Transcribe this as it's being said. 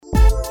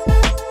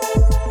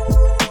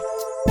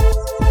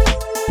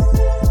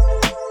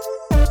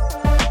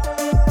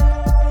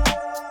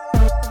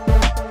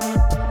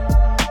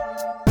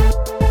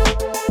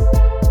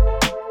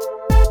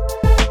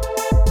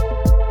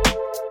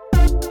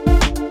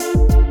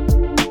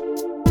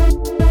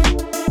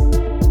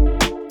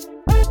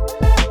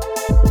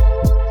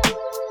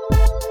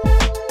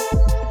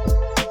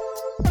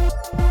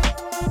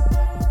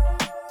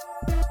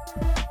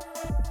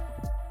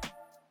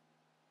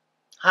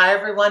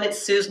everyone,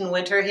 it's Susan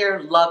Winter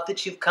here. Love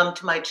that you've come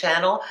to my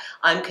channel.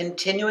 I'm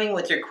continuing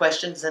with your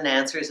questions and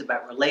answers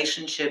about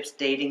relationships,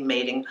 dating,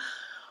 mating,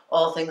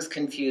 all things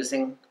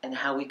confusing, and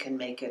how we can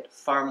make it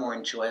far more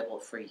enjoyable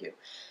for you.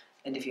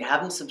 And if you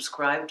haven't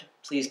subscribed,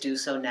 please do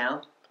so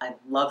now. I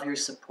love your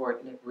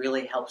support, and it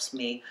really helps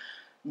me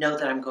know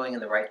that I'm going in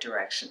the right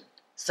direction.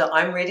 So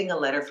I'm reading a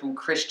letter from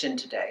Christian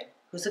today,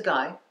 who's a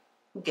guy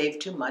who gave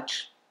too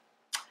much,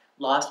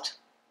 lost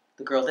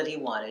the girl that he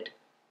wanted,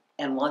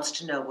 and wants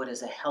to know what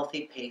is a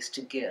healthy pace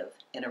to give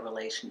in a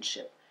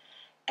relationship.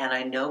 And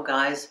I know,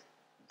 guys,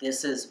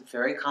 this is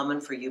very common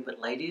for you,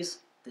 but ladies,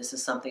 this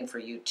is something for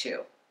you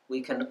too.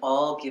 We can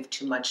all give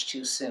too much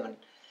too soon,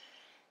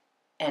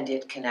 and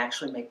it can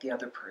actually make the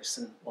other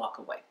person walk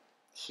away.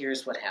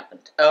 Here's what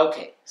happened.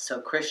 Okay,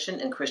 so Christian,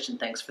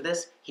 thanks for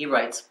this. He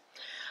writes,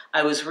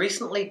 I was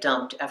recently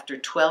dumped after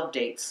 12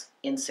 dates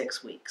in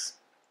 6 weeks.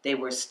 They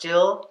were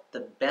still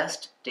the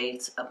best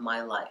dates of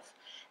my life.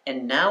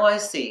 And now I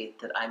see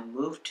that I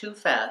moved too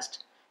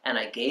fast and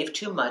I gave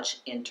too much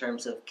in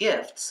terms of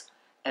gifts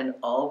and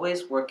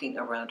always working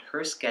around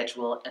her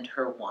schedule and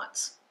her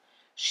wants.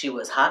 She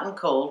was hot and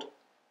cold,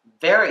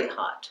 very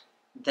hot,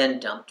 then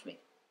dumped me.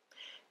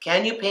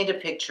 Can you paint a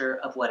picture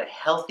of what a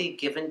healthy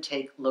give and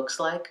take looks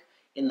like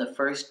in the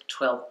first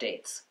 12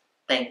 dates?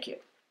 Thank you.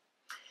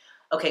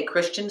 Okay,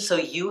 Christian, so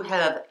you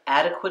have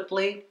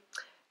adequately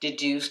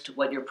deduced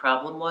what your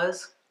problem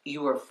was.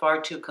 You were far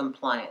too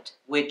compliant,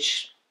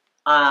 which,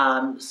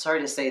 sorry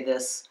to say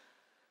this,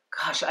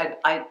 gosh,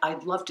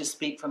 I'd love to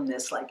speak from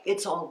this, like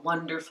it's all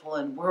wonderful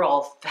and we're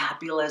all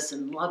fabulous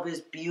and love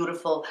is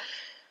beautiful.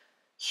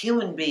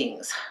 Human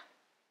beings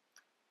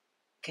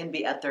can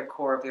be at their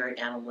core very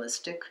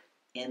animalistic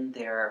in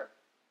their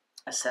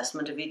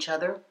assessment of each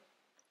other.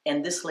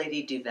 And this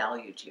lady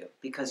devalued you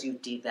because you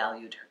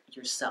devalued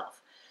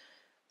yourself.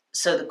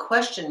 So the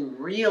question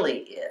really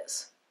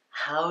is,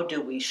 how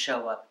do we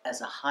show up as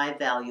a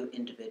high-value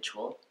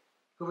individual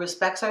who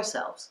respects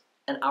ourselves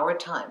and our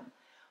time,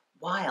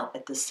 while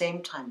at the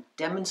same time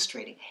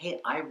demonstrating, hey,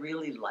 I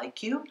really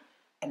like you,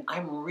 and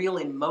I'm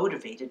really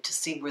motivated to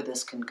see where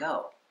this can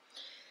go.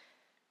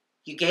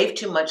 You gave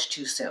too much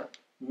too soon.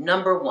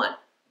 Number one,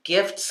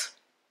 gifts,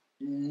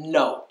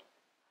 no.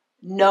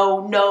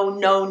 No, no,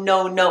 no,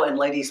 no, no. And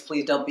ladies,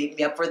 please don't beat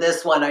me up for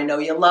this one. I know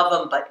you love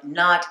them, but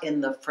not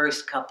in the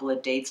first couple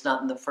of dates,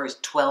 not in the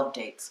first 12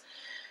 dates.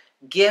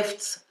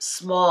 Gifts,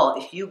 small.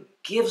 If you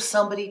give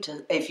something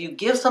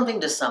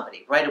to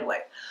somebody right away,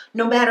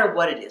 no matter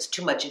what it is,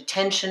 too much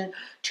attention,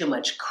 too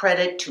much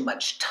credit, too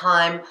much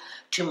time,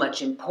 too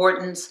much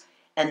importance,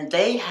 and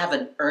they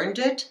haven't earned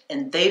it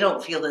and they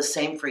don't feel the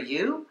same for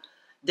you,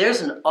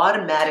 there's an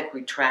automatic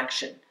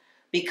retraction.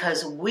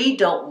 Because we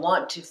don't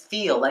want to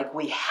feel like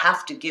we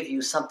have to give you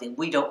something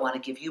we don't want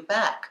to give you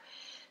back.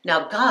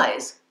 Now,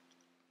 guys,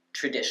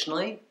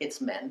 traditionally,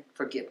 it's men,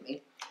 forgive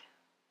me.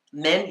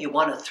 Men, you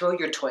want to throw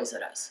your toys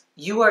at us.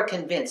 You are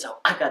convinced, oh,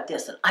 I got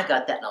this and I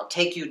got that, and I'll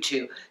take you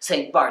to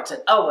St. Bart's,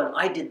 and oh, and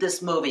I did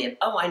this movie, and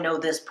oh, I know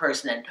this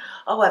person, and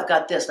oh, I've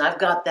got this and I've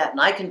got that, and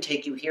I can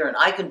take you here, and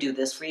I can do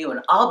this for you, and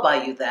I'll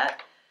buy you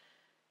that.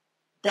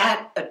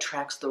 That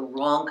attracts the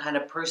wrong kind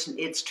of person.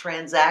 It's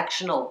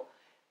transactional.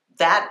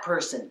 That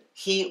person,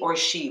 he or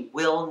she,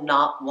 will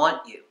not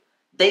want you.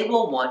 They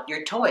will want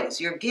your toys,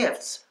 your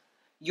gifts.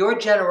 Your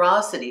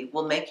generosity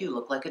will make you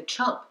look like a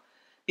chump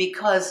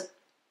because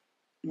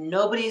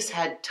nobody's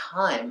had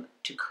time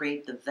to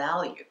create the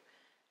value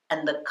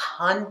and the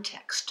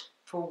context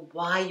for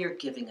why you're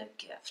giving a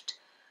gift.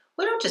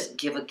 We don't just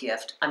give a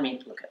gift. I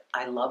mean, look,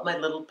 I love my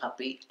little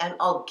puppy and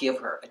I'll give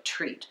her a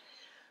treat.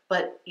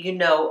 But, you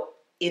know,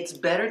 it's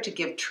better to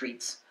give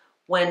treats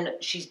when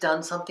she's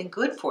done something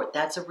good for it.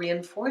 That's a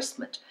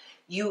reinforcement.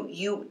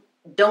 You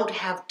don't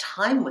have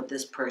time with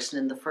this person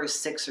in the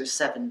first 6 or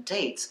 7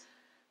 dates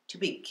to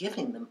be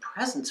giving them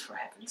presents, for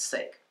heaven's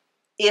sake.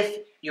 If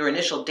your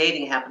initial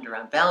dating happened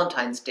around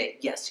Valentine's Day,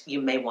 yes, you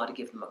may want to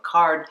give them a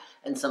card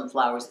and some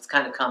flowers. It's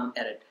kind of come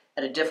at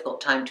a difficult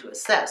time to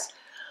assess.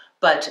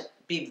 But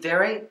be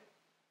very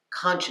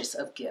conscious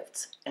of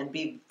gifts and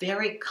be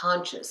very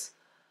conscious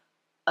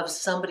of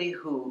somebody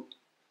who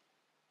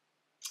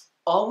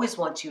always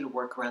wants you to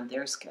work around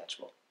their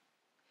schedule.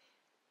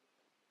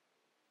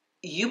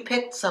 You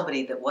picked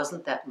somebody that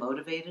wasn't that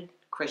motivated,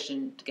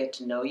 Christian, to get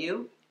to know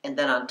you, and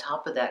then on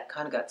top of that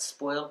kind of got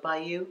spoiled by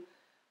you,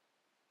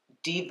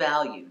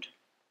 devalued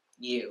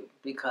you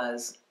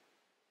because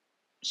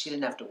she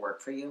didn't have to work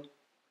for you,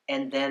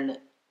 and then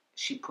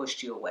she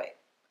pushed you away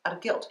out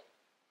of guilt.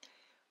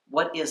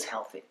 What is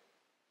healthy?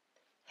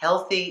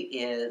 Healthy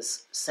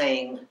is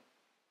saying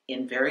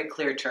in very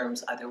clear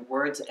terms, either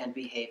words and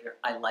behavior,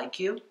 I like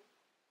you,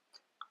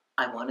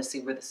 I want to see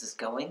where this is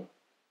going,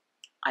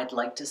 I'd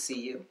like to see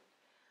you,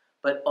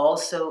 but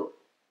also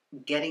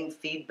getting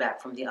feedback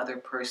from the other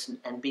person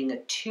and being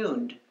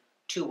attuned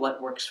to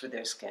what works for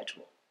their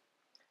schedule.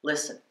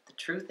 Listen, the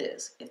truth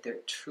is, if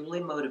they're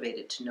truly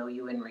motivated to know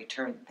you in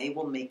return, they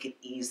will make it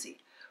easy.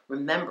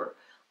 Remember,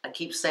 I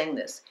keep saying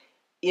this,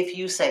 if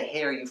you say,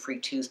 hey, are you free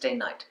Tuesday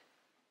night?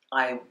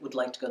 I would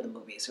like to go to the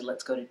movies, or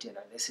let's go to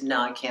dinner. They say,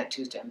 no, I can't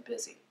Tuesday, I'm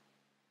busy.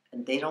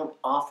 And they don't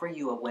offer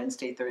you a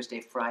Wednesday, Thursday,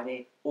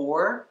 Friday,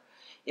 or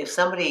if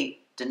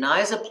somebody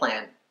denies a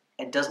plan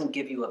and doesn't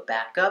give you a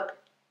backup,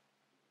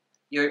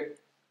 you're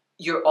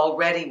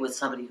already with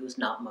somebody who's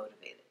not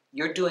motivated.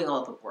 You're doing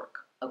all the work,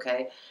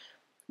 okay?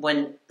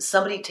 When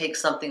somebody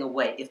takes something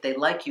away, if they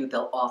like you,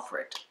 they'll offer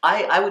it.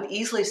 I would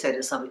easily say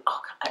to somebody,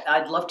 oh,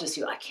 I'd love to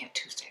see you. I can't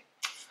Tuesday.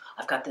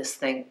 I've got this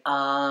thing.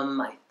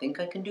 I think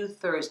I can do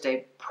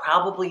Thursday.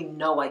 Probably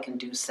no, I can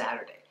do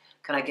Saturday.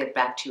 Can I get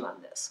back to you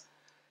on this?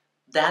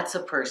 That's a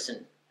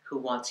person who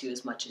wants you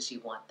as much as you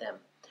want them.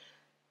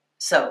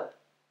 So,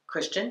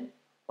 Christian,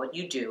 what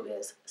you do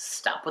is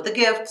stop with the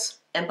gifts.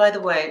 And by the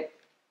way,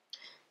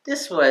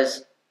 this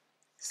was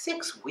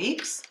 6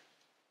 weeks.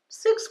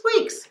 6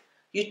 weeks.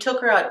 You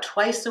took her out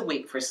twice a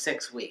week for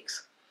 6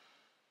 weeks.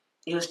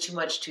 It was too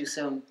much too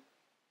soon.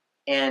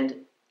 And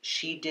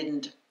she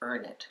didn't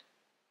earn it.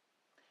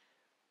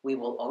 We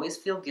will always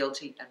feel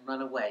guilty and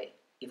run away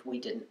if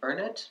we didn't earn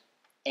it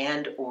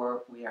and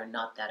or we are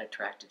not that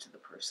attracted to the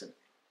person.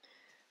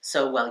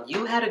 So while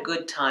you had a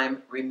good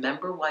time,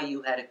 remember why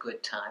you had a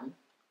good time.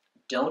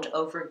 Don't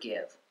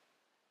overgive.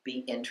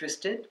 Be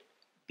interested.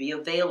 Be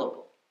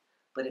available.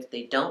 But if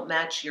they don't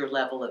match your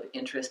level of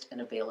interest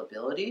and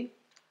availability,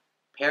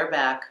 pair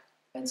back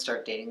and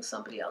start dating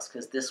somebody else,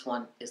 because this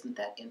one isn't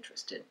that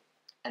interested.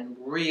 And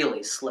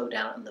really slow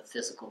down on the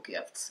physical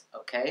gifts,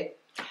 okay?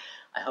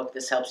 I hope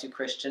this helps you,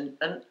 Christian.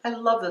 And I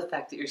love the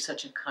fact that you're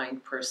such a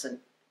kind person.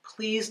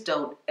 Please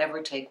don't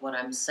ever take what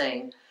I'm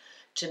saying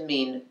to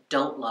mean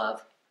don't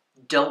love,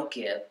 don't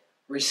give,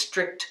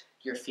 restrict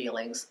your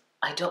feelings.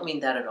 I don't mean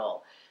that at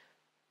all.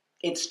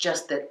 It's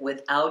just that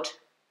without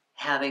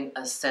having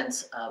a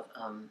sense of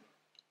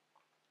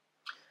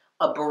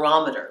a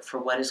barometer for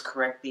what is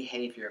correct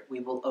behavior, we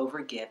will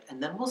overgive,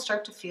 and then we'll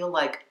start to feel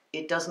like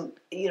it doesn't,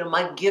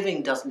 my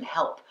giving doesn't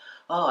help.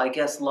 Oh, I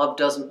guess love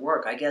doesn't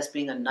work. I guess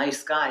being a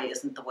nice guy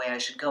isn't the way I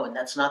should go, and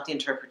that's not the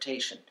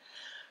interpretation.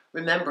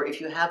 Remember,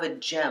 if you have a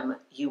gem,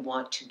 you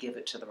want to give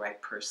it to the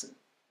right person,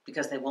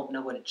 because they won't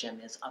know what a gem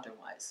is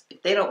otherwise.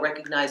 If they don't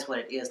recognize what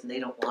it is and they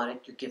don't want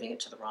it, you're giving it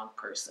to the wrong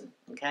person,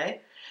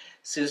 okay?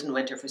 Susan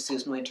Winter for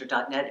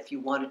SusanWinter.net. If you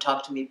want to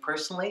talk to me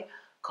personally,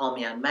 call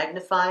me on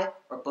Magnify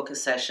or book a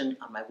session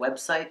on my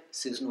website,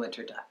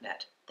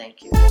 SusanWinter.net.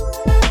 Thank you.